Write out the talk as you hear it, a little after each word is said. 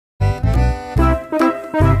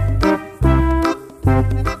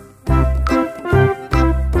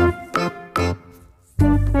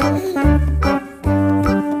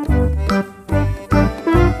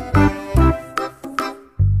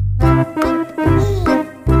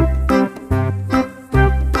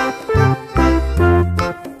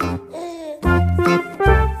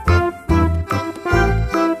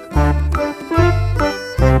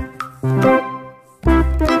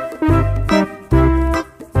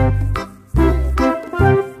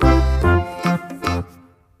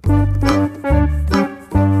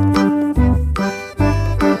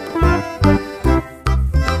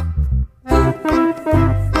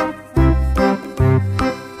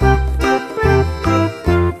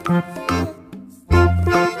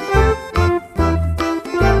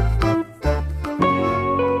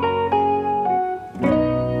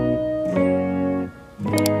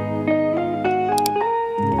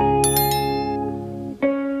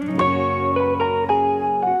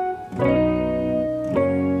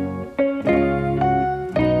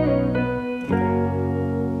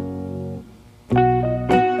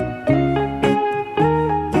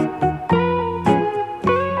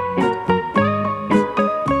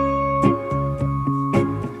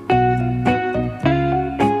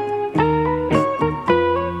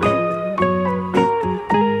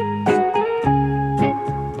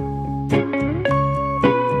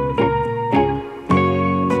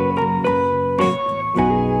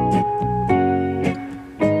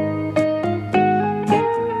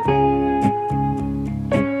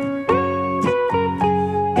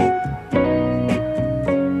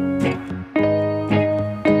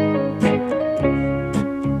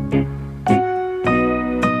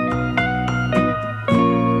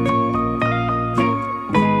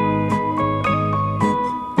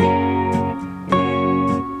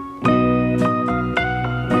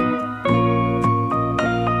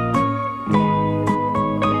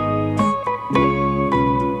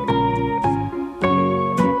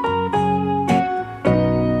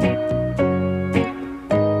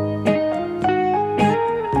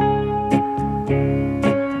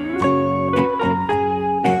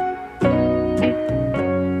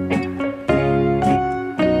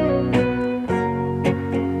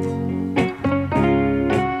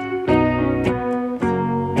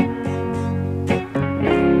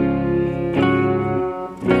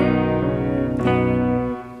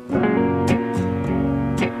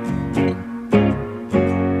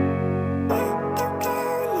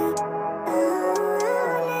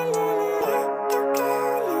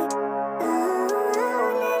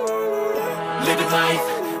Living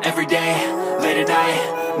life, everyday, late at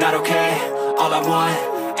night, not okay. All I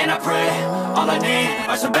want, and I pray, all I need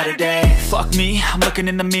are some better days. Fuck me, I'm looking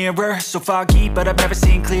in the mirror, so foggy, but I've never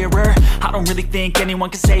seen clearer. I don't really think anyone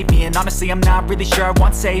can save me, and honestly I'm not really sure I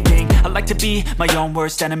want saving. I like to be my own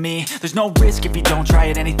worst enemy. There's no risk if you don't try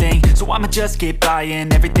at anything, so I'ma just keep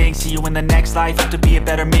buying everything. See you in the next life, have to be a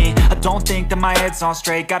better me. I don't think that my head's on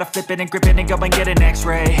straight, gotta flip it and grip it and go and get an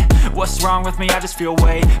x-ray. What's wrong with me? I just feel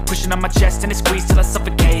weight pushing on my chest and it squeezes till I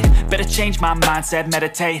suffocate. Better change my mindset,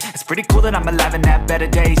 meditate. It's pretty cool that I'm alive and have better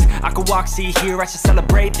days. I could walk, see, hear, I should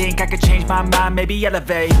celebrate. Think I could change my mind, maybe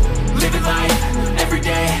elevate. Living life,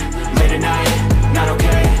 everyday, late at night, not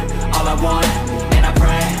okay. All I want, and I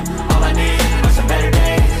pray, all I need are some better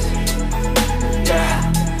days.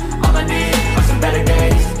 Yeah, all I need are some better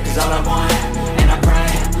days. Cause all I want, and I pray,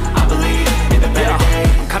 I believe in the better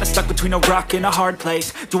days. I'm kinda stuck between a rock and a hard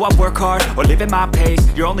place. Do I work hard or live at my pace?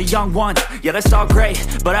 You're only young once, yeah that's all great,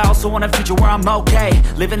 but I also want a future where I'm okay.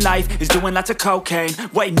 Living life is doing lots of cocaine.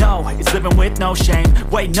 Wait no, it's living with no shame.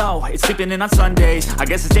 Wait no, it's sleeping in on Sundays. I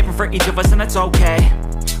guess it's different for each of us and that's okay.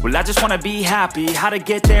 Well I just wanna be happy, how to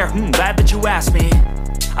get there? Glad that you asked me.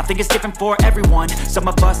 I think it's different for everyone. Some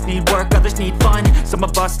of us need work, others need fun. Some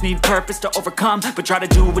of us need purpose to overcome. But try to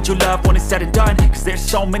do what you love when it's said and done. Cause there's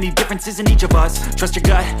so many differences in each of us. Trust your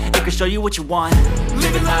gut, it can show you what you want.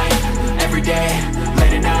 Living life, everyday,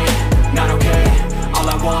 late at night, not okay. All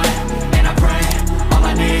I want, and I pray, all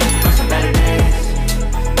I need are some better days.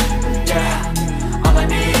 Yeah, all I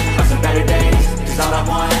need are some better days. Cause all I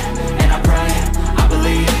want, and I pray, I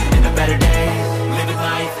believe in the better days. Living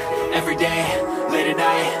life, everyday, late at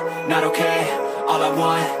night, not okay. All I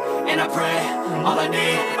want, and I pray, all I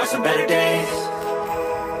need are some better days.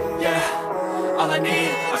 Yeah, all I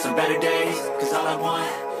need are some better days. Cause all I want,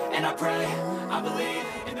 and I pray, I believe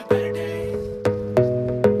in the better days.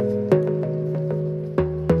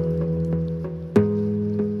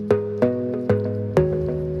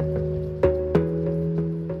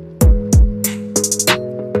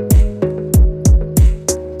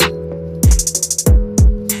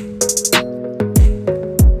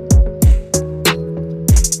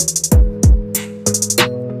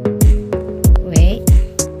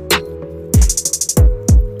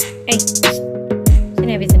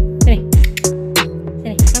 Sini habisin, sini.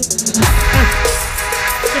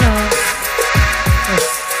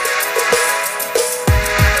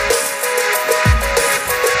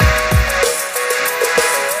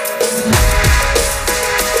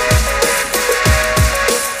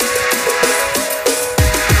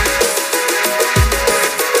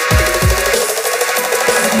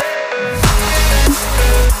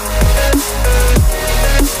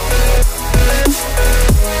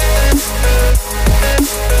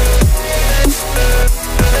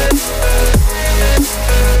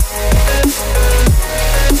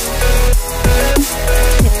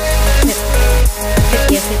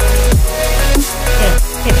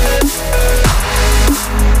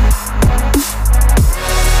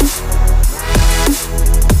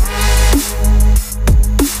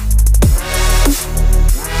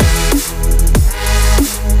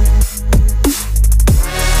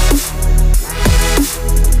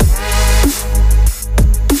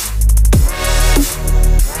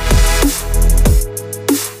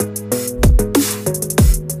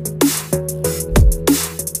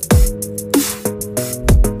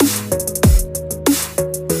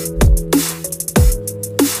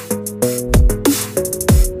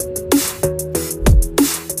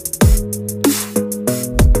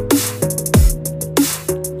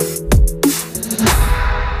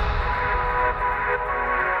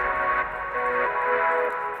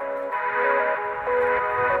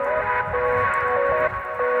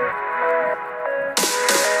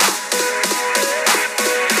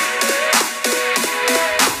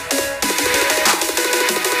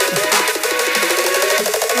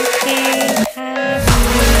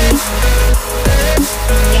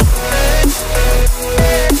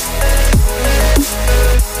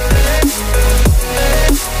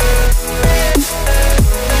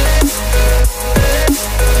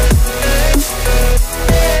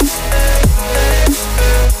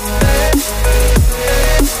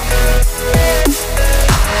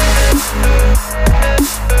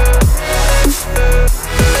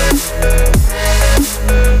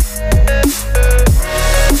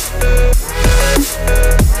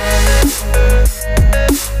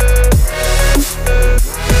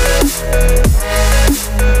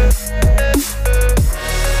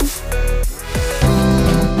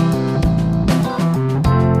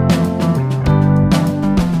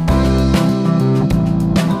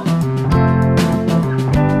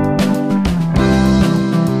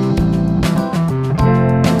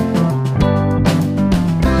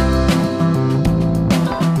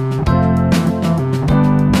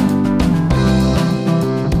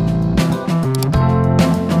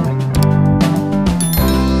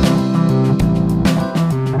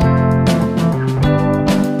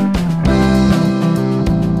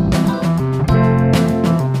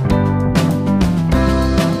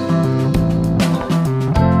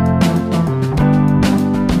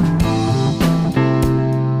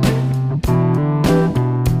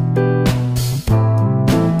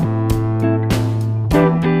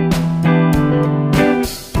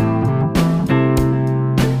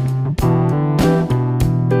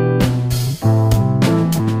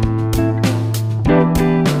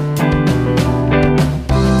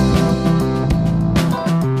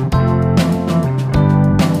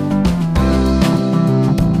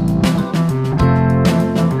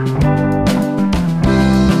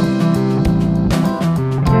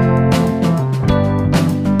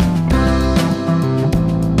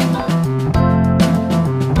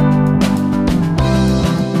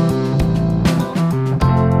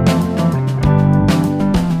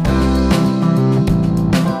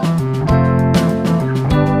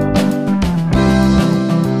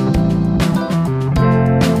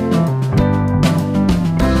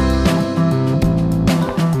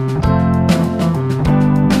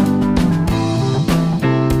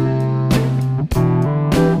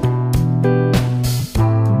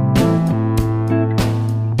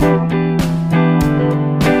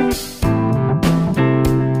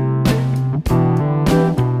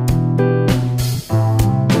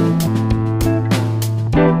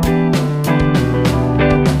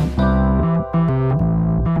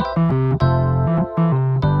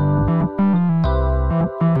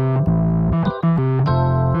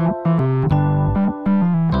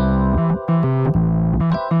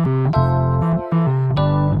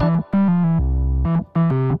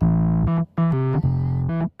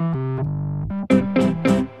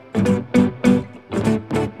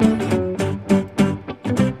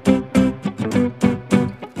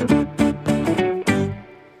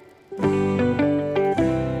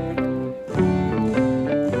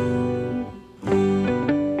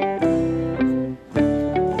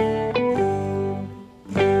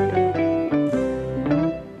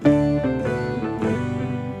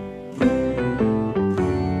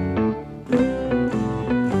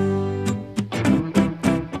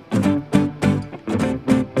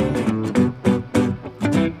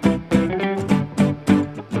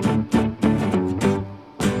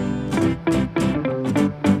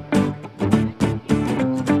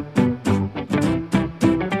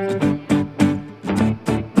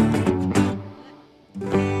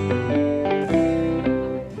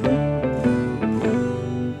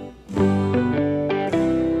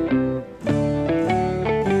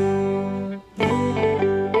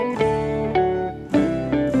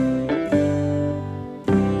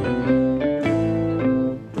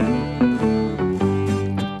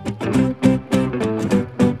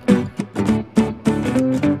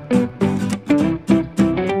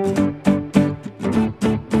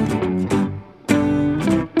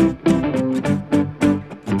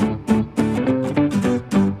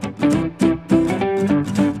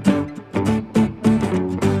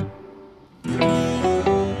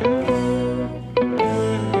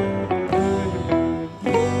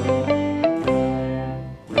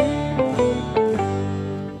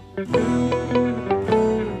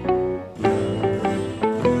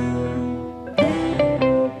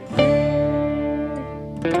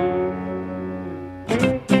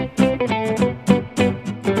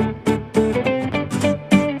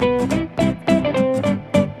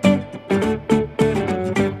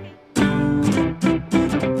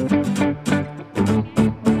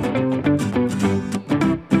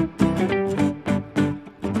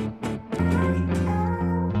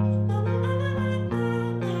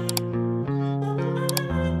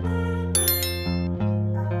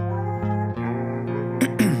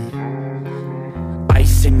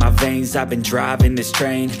 my veins, I've been driving this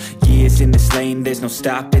train. Years in this lane, there's no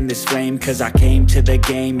stopping this flame. Cause I came to the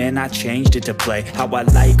game and I changed it to play how I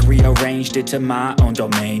like, rearranged it to my own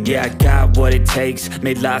domain. Yeah, I got what it takes,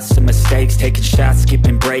 made lots of mistakes, taking shots,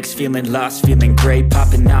 skipping breaks, feeling lost, feeling great,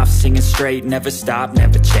 popping off, singing straight, never stopped,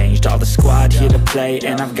 never changed. All the squad here to play,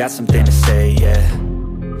 and I've got something to say, yeah.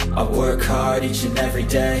 I work hard each and every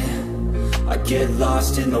day, I get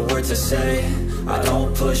lost in the words I say. I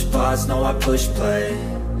don't push pause, no I push play.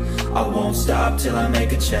 I won't stop till I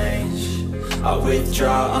make a change. I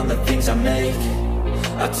withdraw on the things I make.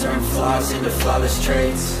 I turn flaws into flawless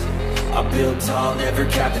traits. I build tall, never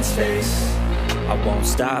capped in space. I won't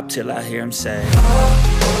stop till I hear him say, oh,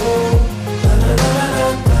 oh, la, la, la, la,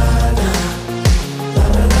 la.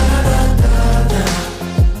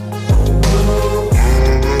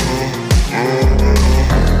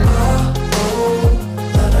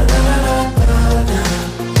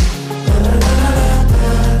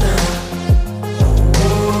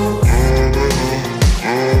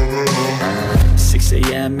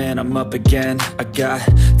 And I'm up again. I got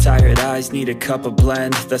tired eyes, need a cup of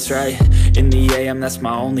blend. That's right, in the AM, that's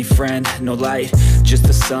my only friend. No light, just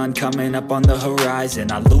the sun coming up on the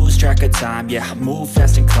horizon. I lose track of time, yeah, I move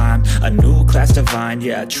fast and climb a new class divine,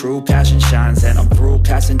 yeah, true passion shines. And I'm through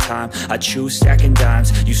passing time, I choose stacking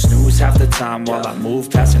dimes. You snooze half the time while I move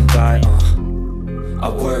passing by. I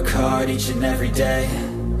work hard each and every day,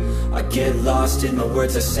 I get lost in the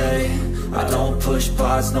words I say. I don't push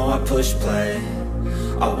pause, no I push play.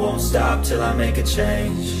 I won't stop till I make a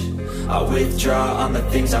change. I withdraw on the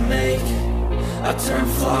things I make. I turn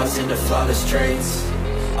flaws into flawless traits.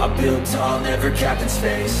 I build tall, never capped in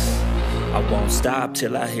space. I won't stop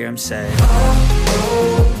till I hear him say, oh,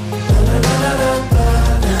 oh, la, la, la, la,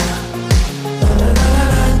 la, la, la, la, la,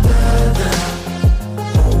 la, la, la.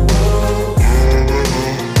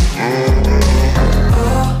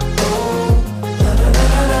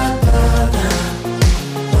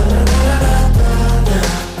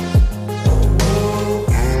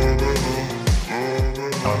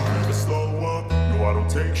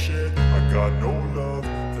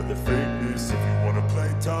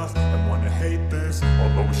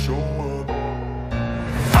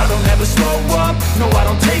 Slow up, no I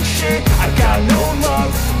don't take shit. I got no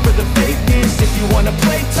love for the fakeness. If you wanna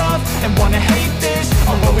play tough and wanna hate this,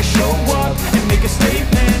 I'll always show up and make a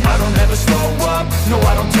statement. I don't ever slow up, no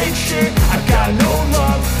I don't take shit. I got no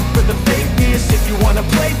love for the fakeness. If you wanna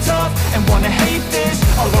play tough and wanna hate this,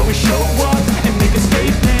 I'll always show up and make a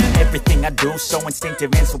statement. Everything I do so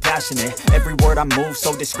instinctive and so passionate. Every word I move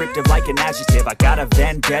so descriptive like an adjective. I got a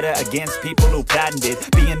vendetta against people who patented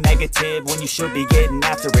being negative when you should be getting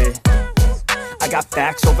after it. I got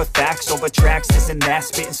facts over tracks, this and that.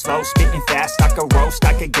 Spitting slow, spitting fast, I could roast,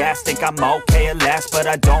 I could gas. Think I'm okay at last, but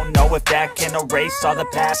I don't know if that can erase all the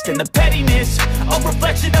past. And the pettiness, a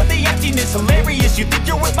reflection of the emptiness. Hilarious, you think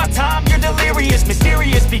you're worth my time, you're delirious.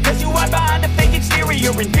 Mysterious, because you hide behind a fake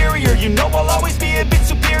exterior. Inferior, you know I'll always be a bit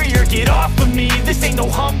superior. Get off of me, this ain't no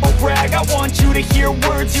humble brag. I want you to hear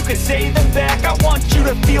words, you can say them back. I want you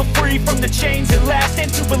to feel free from the chains at last,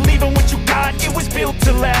 and to believe in what you got, it was built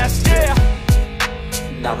to last, yeah.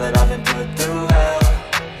 Now that I've been put through hell,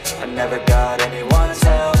 I never got anyone's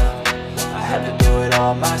help. I had to do it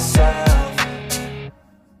all myself.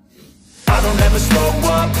 I don't ever slow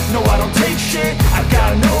up, no I don't take shit. I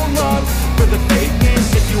got no love for the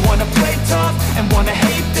fakeness. If you wanna play tough and wanna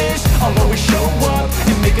hate this, I'll always show up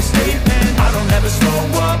and make a statement. I don't ever slow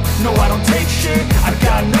up, no I don't take shit. I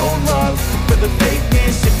got no love for the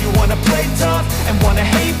fakeness. If you wanna play tough and wanna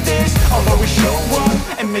hate this, I'll always show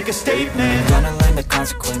up and make a statement. Gonna learn the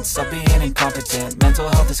consequence of being incompetent. Mental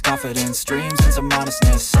health is confidence, dreams and some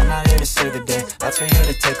modestness. I'm not here to save the day, that's for you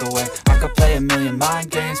to take away. I could play a million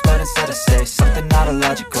mind games, but instead I say something not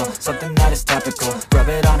illogical, something that is topical. Rub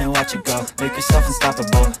it on and watch it go, make yourself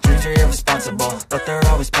unstoppable. Dreams are irresponsible, but they're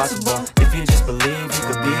always possible. If you just believe, you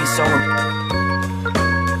could be so